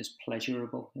wired as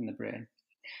pleasurable in the brain.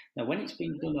 Now, when it's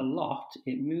been done a lot,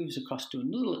 it moves across to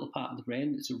another little part of the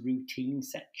brain that's a routine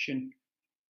section.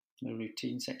 A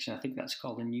routine section, I think that's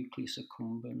called the nucleus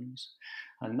accumbens.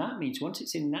 And that means once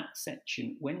it's in that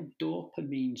section, when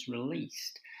dopamine's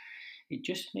released, it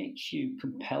just makes you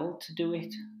compelled to do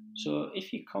it. So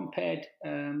if you compared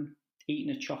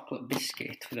eating a chocolate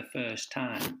biscuit for the first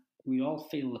time, we all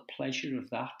feel the pleasure of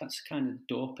that. That's kind of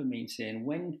dopamine saying,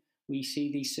 when we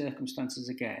see these circumstances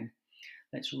again,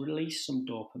 let's release some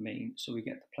dopamine so we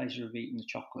get the pleasure of eating the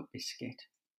chocolate biscuit.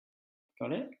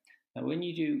 Got it? Now, when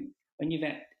you've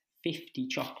had 50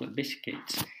 chocolate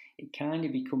biscuits, it kind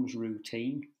of becomes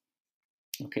routine.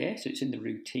 Okay, so it's in the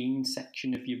routine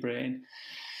section of your brain.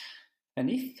 And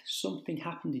if something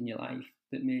happened in your life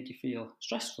that made you feel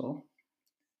stressful,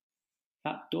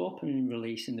 that dopamine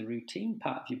release in the routine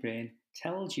part of your brain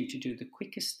tells you to do the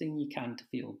quickest thing you can to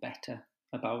feel better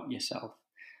about yourself.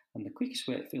 And the quickest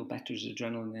way to feel better is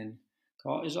adrenaline and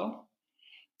cortisol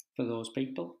for those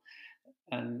people.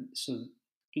 And so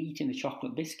eating a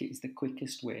chocolate biscuit is the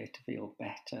quickest way to feel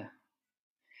better.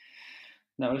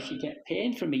 Now, if you get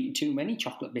pain from eating too many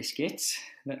chocolate biscuits,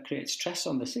 that creates stress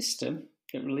on the system.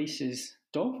 It releases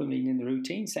dopamine in the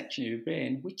routine section of your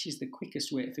brain, which is the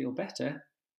quickest way to feel better.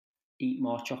 Eat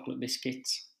more chocolate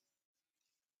biscuits.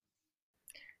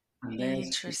 And there's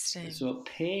Interesting. so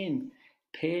pain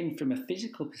from a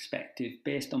physical perspective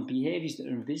based on behaviours that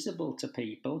are invisible to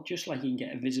people, just like you can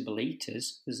get invisible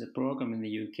eaters. There's a program in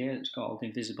the UK that's called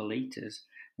Invisible Eaters,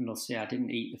 and they'll say, I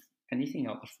didn't eat anything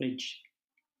out the fridge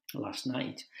last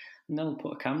night. And they'll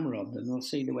put a camera on them, and they'll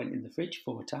see they went in the fridge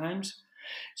 4 times.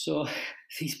 So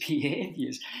these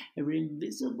behaviours are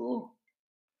invisible.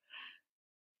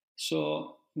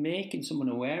 So making someone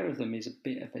aware of them is a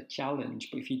bit of a challenge,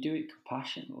 but if you do it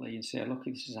compassionately and say, look,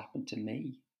 this has happened to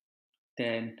me,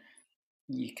 then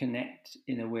you connect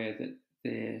in a way that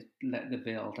they let the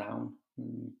veil down.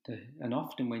 And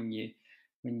often when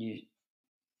you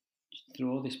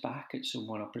throw this back at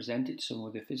someone or present it to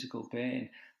someone with a physical pain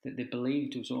that they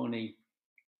believed was only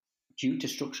due to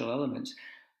structural elements,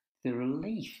 the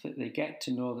relief that they get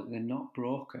to know that they're not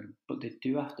broken, but they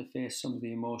do have to face some of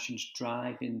the emotions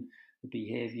driving the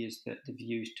behaviours that they've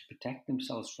used to protect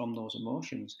themselves from those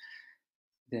emotions,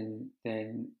 then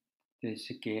there's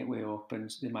a gateway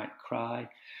opens. They might cry.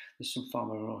 There's some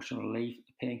form of emotional relief.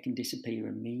 The pain can disappear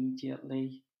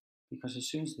immediately because as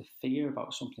soon as the fear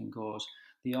about something goes,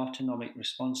 the autonomic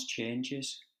response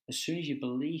changes. As soon as your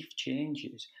belief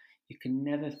changes, you can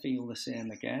never feel the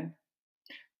same again.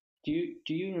 Do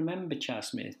you remember, Chas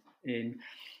Smith, in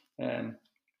um,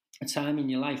 a time in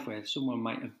your life where someone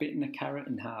might have bitten a carrot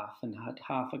in half and had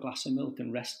half a glass of milk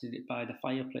and rested it by the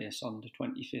fireplace on the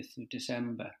 25th of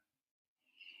December?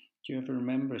 Do you ever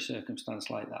remember a circumstance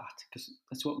like that? Because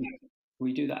that's what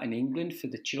we do that in England for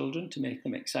the children to make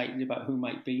them excited about who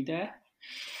might be there.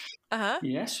 Uh-huh.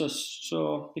 Yeah,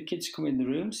 so the kids come in the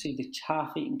room, see the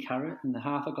half-eaten carrot and the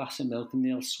half a glass of milk, and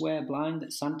they'll swear blind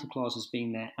that Santa Claus has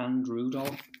been there and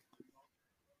Rudolph.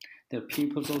 Their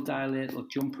pupils will dilate, they'll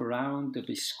jump around, they'll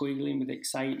be squealing with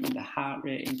excitement, the heart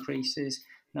rate increases.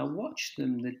 Now watch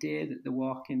them the day that they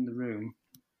walk in the room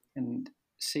and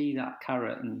see that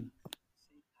carrot and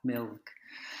milk,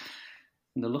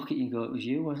 and they'll look at you and go, it was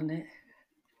you, wasn't it?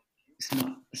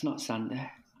 It's not Sandy.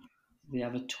 They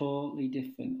have a totally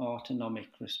different autonomic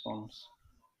response.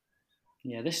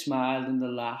 Yeah, they smile and they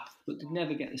laugh, but they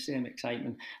never get the same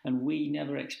excitement. And we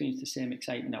never experience the same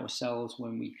excitement ourselves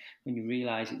when you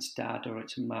realise it's dad or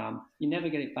it's mum. You never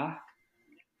get it back.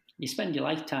 You spend your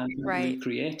lifetime trying to Right.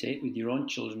 recreate it with your own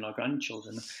children or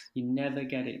grandchildren. You never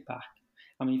get it back.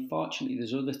 I mean, fortunately,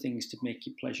 there's other things to make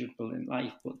you pleasurable in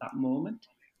life, but that moment,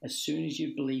 as soon as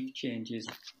your belief changes,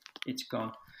 it's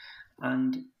gone.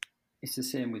 And it's the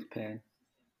same with pain.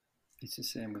 It's the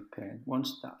same with pain.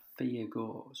 Once that fear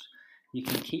goes, you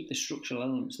can keep the structural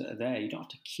elements that are there. You don't have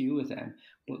to cure them,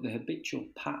 but the habitual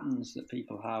patterns that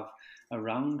people have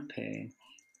around pain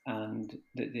and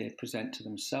that they present to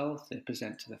themselves, they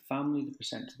present to the family, they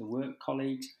present to the work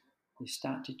colleagues, they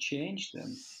start to change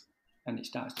them and it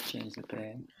starts to change the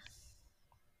pain.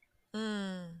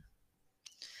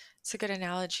 It's a good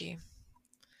analogy.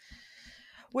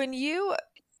 When you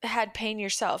had pain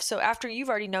yourself, so after you've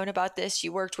already known about this,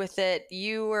 you worked with it,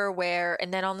 you were aware,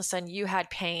 and then all of a sudden you had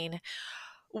pain.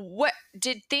 What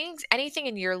did anything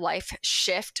in your life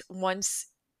shift once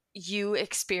you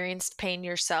experienced pain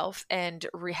yourself and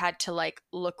had to like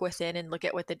look within and look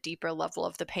at what the deeper level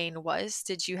of the pain was?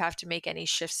 Did you have to make any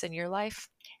shifts in your life?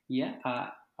 Yeah,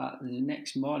 the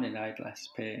next morning I had less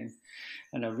pain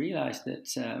and I realised that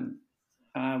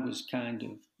I was kind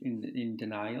of in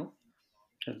denial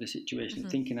of the situation, Hmm.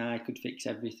 thinking I could fix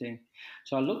everything.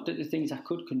 So I looked at the things I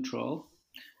could control.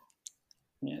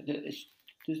 Yeah, there's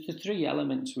the three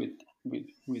elements with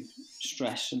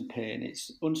stress and pain.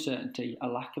 It's uncertainty, a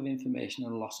lack of information,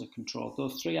 and a loss of control.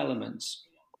 Those three elements,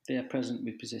 they are present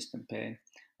with persistent pain,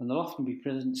 and they'll often be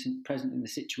present in the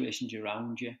situations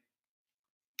around you,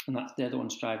 and they're the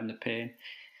ones driving the pain.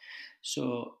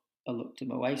 So I looked at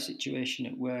my wife's situation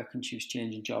at work and she was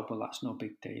changing job. Well, that's no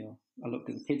big deal. I looked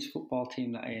at the kids' football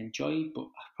team that I enjoyed, but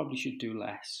I probably should do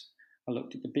less. I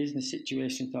looked at the business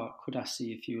situation and thought, could I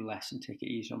see a few less and take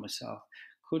it easy on myself?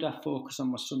 Could I focus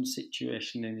on my son's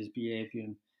situation and his behaviour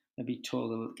and maybe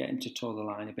get him to toe the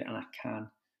line a bit? And I can.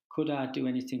 Could I do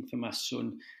anything for my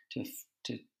son to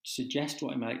suggest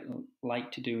what he might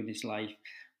like to do in his life?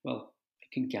 Well, I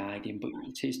can guide him, but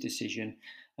it's his decision.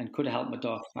 And could I help my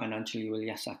daughter financially? Well,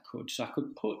 yes, I could. So I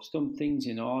could put some things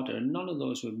in order, and none of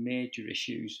those were major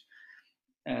issues,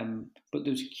 but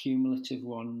there was cumulative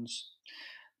ones.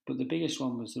 But the biggest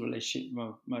one was the relationship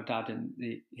with my dad and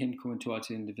him coming towards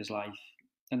the end of his life,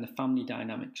 and the family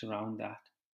dynamics around that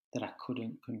I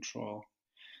couldn't control.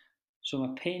 So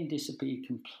my pain disappeared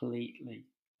completely,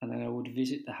 and then I would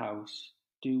visit the house,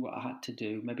 do what I had to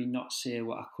do, maybe not say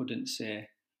what I couldn't say,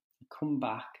 come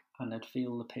back, and I'd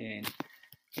feel the pain.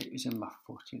 It was in my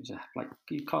foot. It was like,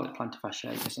 you call it plantar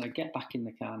fasciitis. And I'd get back in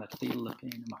the car and I'd feel the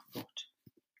pain in my foot.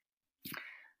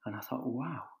 And I thought,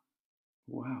 wow.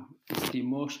 It's the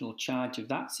emotional charge of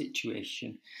that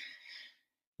situation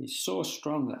is so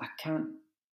strong that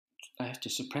I have to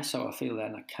suppress how I feel there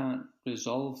and I can't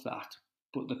resolve that.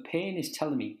 But the pain is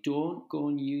telling me, don't go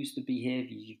and use the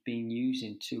behaviour you've been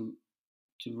using to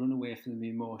run away from the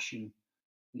emotion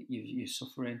that you're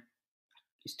suffering.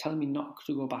 It's telling me not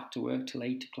to go back to work till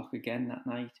 8 o'clock again that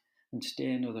night and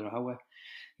stay another hour.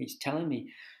 It's telling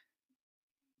me,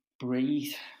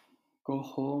 breathe, go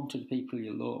home to the people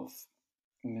you love.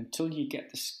 And until you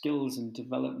get the skills and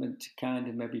development to kind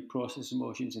of maybe process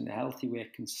emotions in a healthy way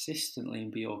consistently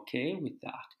and be okay with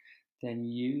that, then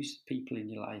use the people in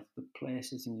your life, the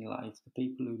places in your life, the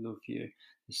people who love you,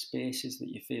 the spaces that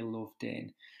you feel loved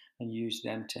in, and use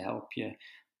them to help you.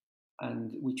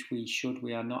 And which we should.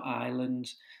 We are not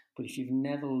islands. But if you've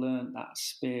never learned that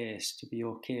space to be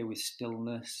okay with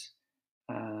stillness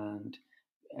and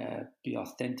be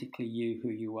authentically you, who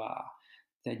you are,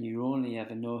 then you only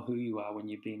ever know who you are when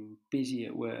you've been busy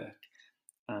at work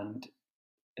and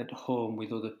at home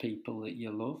with other people that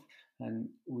you love. And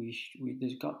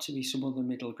there's got to be some other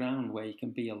middle ground where you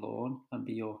can be alone and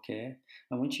be okay.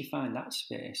 And once you find that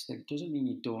space, that doesn't mean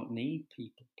you don't need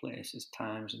people, places,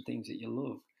 times, and things that you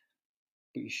love.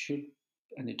 But you should,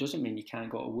 and it doesn't mean you can't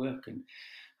go to work and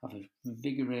have a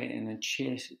invigorating and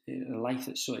chase a life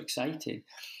that's so exciting.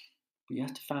 But you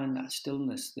have to find that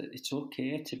stillness that it's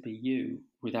okay to be you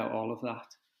without all of that.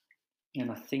 And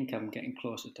I think I'm getting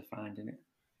closer to finding it.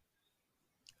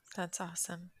 That's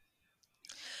awesome.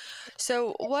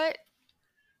 So, what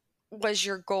was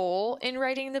your goal in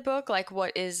writing the book? Like,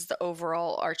 what is the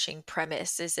overall arching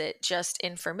premise? Is it just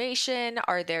information?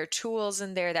 Are there tools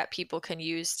in there that people can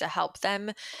use to help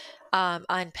them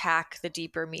unpack the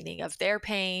deeper meaning of their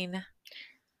pain?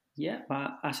 Yeah,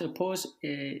 I suppose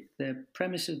the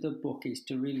premise of the book is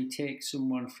to really take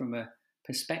someone from a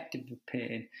perspective of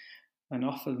pain and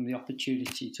offer them the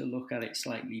opportunity to look at it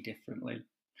slightly differently.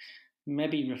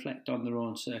 Maybe reflect on their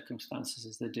own circumstances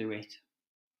as they do it.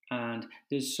 And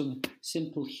there's some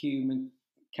simple human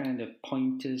kind of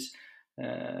pointers.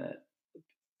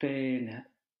 Pain,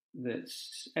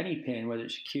 that's any pain, whether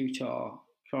it's acute or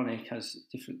chronic, has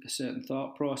a certain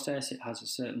thought process. It has a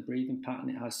certain breathing pattern.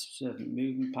 It has certain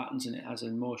movement patterns, and it has an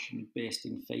emotion based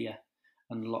in fear,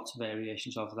 and lots of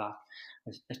variations of that.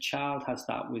 A child has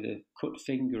that with a cut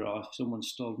finger or if someone's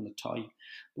stolen a toy,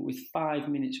 but with 5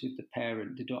 minutes with the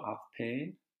parent, they don't have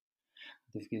pain.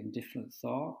 They're given different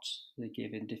thoughts, they're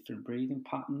given different breathing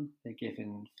pattern, they're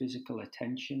given physical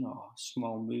attention or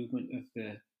small movement of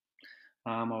the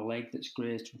arm or leg that's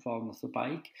grazed from falling off the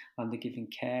bike, and they're given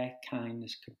care,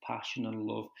 kindness, compassion and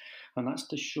love. And that's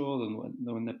to show them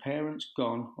when the parent's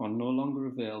gone or no longer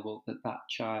available, that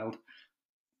child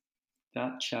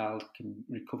can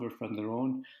recover from their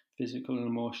own physical and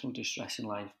emotional distress in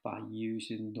life by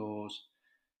using those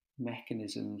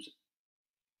mechanisms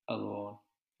alone.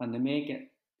 And they may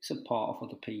get support of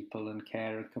other people and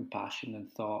care and compassion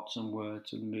and thoughts and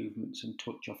words and movements and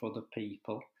touch of other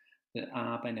people that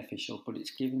are beneficial, but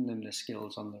it's giving them the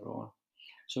skills on their own.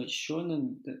 So it's showing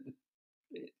them that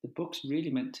the book's really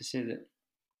meant to say that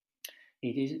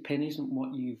pain isn't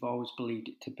what you've always believed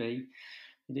it to be.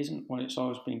 It isn't what it's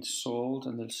always been sold,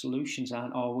 and the solutions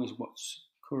aren't always what's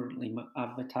currently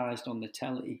advertised on the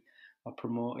telly or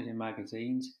promoted in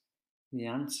magazines. The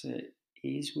answer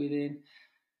is within.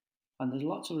 And there's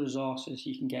lots of resources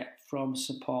you can get from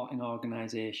supporting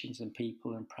organisations and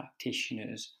people and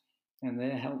practitioners, and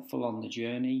they're helpful on the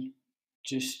journey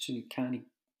just to kind of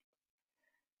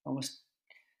almost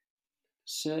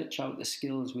search out the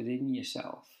skills within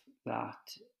yourself that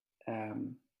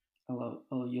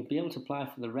you'll be able to apply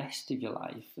for the rest of your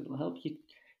life. It'll help you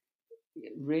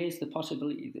raise the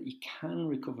possibility that you can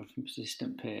recover from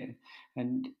persistent pain,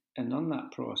 and on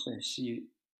that process you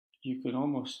can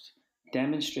almost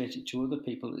demonstrate it to other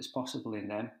people that it's possible in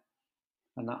them,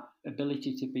 and that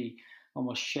ability to be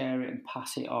almost share it and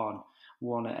pass it on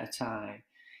one at a time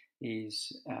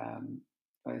is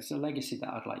it's a legacy that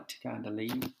I'd like to kind of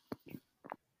leave.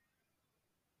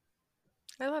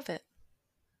 I love it.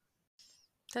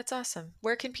 That's awesome.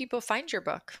 Where can people find your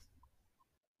book?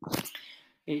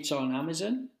 It's on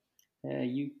Amazon,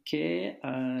 UK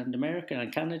and America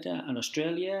and Canada and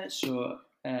Australia. So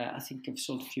I think I've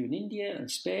sold a few in India and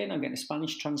Spain. I'm getting a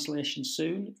Spanish translation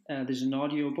soon. There's an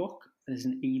audio book, there's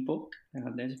an ebook,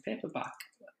 and there's a paperback.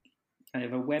 I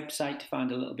have a website to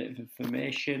find a little bit of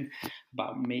information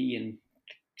about me and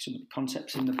some of the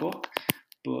concepts in the book.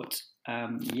 But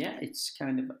it's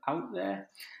kind of out there.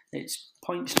 It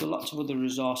points to lots of other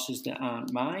resources that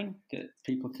aren't mine, that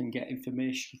people can get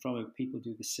information from if people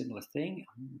do the similar thing.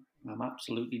 I'm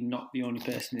absolutely not the only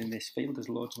person in this field. There's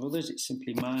loads of others. It's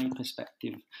simply my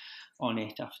perspective on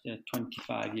it after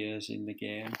 25 years in the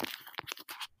game.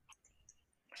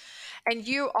 And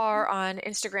you are on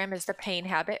Instagram as The Pain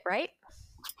Habit, right?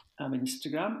 I'm on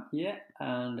Instagram, yeah,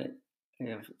 and I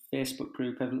have a Facebook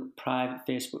group, a private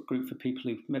Facebook group for people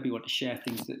who maybe want to share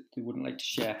things that they wouldn't like to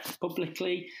share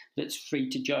publicly, that's free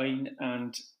to join.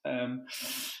 And and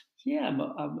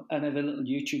I have a little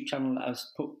YouTube channel that I've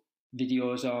put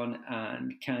videos on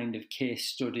and kind of case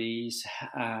studies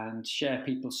and share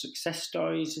people's success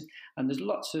stories. And there's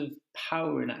lots of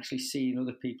power in actually seeing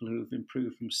other people who've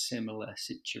improved from similar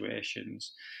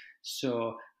situations.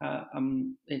 So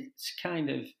it's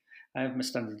kind of, I have my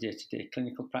standard day-to-day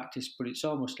clinical practice, but it's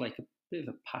almost like a bit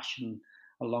of a passion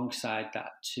alongside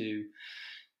that to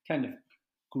kind of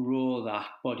grow that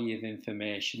body of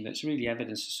information that's really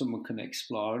evidence that someone can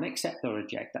explore and accept or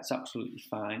reject. That's absolutely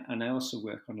fine. And I also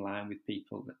work online with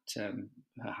people that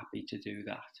are happy to do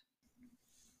that.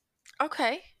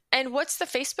 Okay. And what's the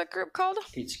Facebook group called?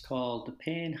 It's called the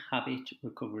Pain Habit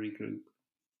Recovery Group.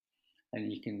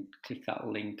 And you can click that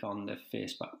link on the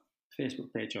Facebook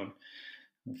page on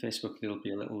Facebook. There'll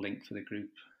be a little link for the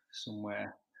group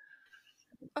somewhere.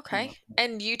 Okay.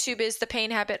 And YouTube is The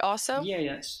Pain Habit also?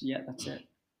 Yeah, that's it.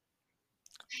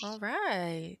 All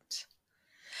right.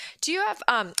 Do you have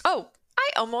I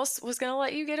almost was going to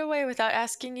let you get away without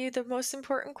asking you the most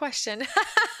important question.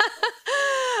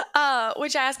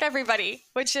 Which I ask everybody,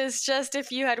 which is just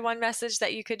if you had one message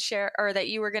that you could share or that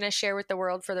you were going to share with the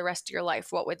world for the rest of your life,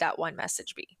 what would that one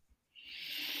message be?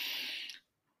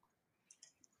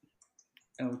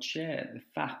 I would share the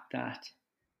fact that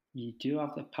you do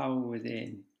have the power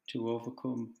within to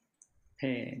overcome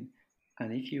pain.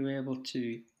 And if you're able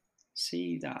to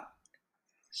see that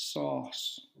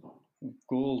source of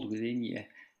gold within you,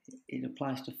 it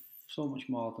applies to so much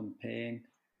more than pain.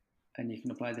 and you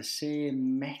can apply the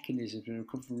same mechanisms in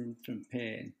recovering from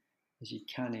pain as you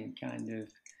can in kind of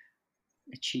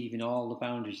achieving all the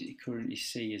boundaries that you currently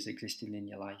see as existing in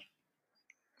your life.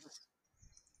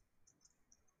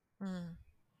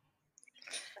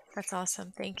 That's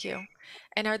awesome. Thank you.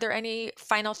 And are there any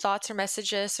final thoughts or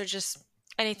messages or just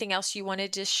anything else you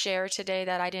wanted to share today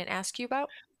that I didn't ask you about?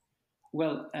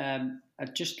 Well,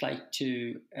 I'd just like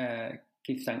to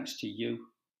give thanks to you,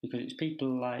 because it's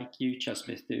people like you,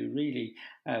 Chelsmith, who really,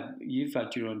 you've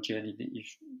had your own journey that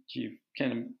you've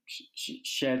kind of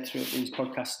shared through these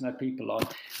podcasts and had people on,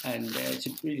 and it's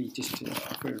really just to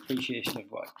offer appreciation of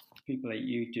what people like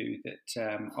you do,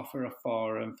 that offer a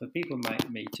forum for people like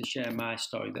me to share my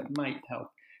story that might help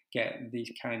get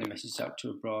these kind of messages out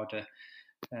to a broader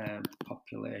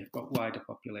population, but wider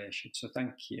population. So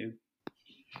thank you.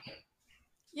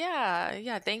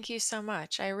 Yeah. Thank you so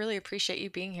much. I really appreciate you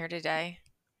being here today.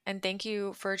 And thank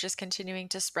you for just continuing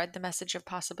to spread the message of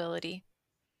possibility.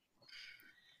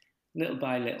 Little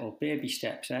by little, baby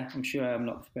steps. I'm sure I'm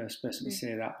not the first person to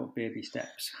say that, but baby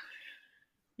steps.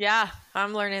 Yeah,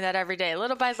 I'm learning that every day.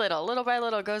 Little by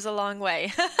little goes a long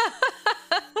way.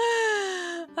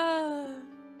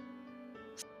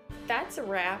 That's a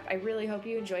wrap. I really hope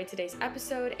you enjoyed today's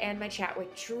episode and my chat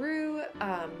with Drew.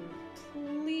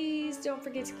 Please don't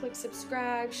forget to click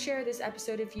subscribe. Share this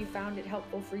episode if you found it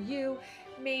helpful for you.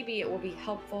 Maybe it will be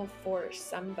helpful for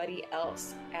somebody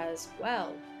else as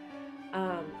well.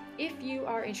 If you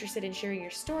are interested in sharing your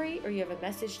story or you have a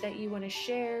message that you want to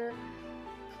share,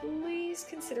 please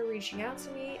consider reaching out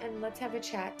to me and let's have a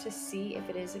chat to see if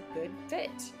it is a good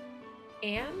fit.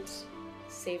 And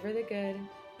savor the good,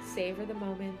 savor the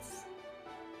moments,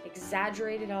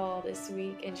 exaggerate it all this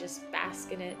week and just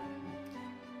bask in it.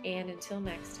 And until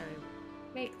next time,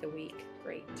 make the week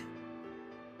great.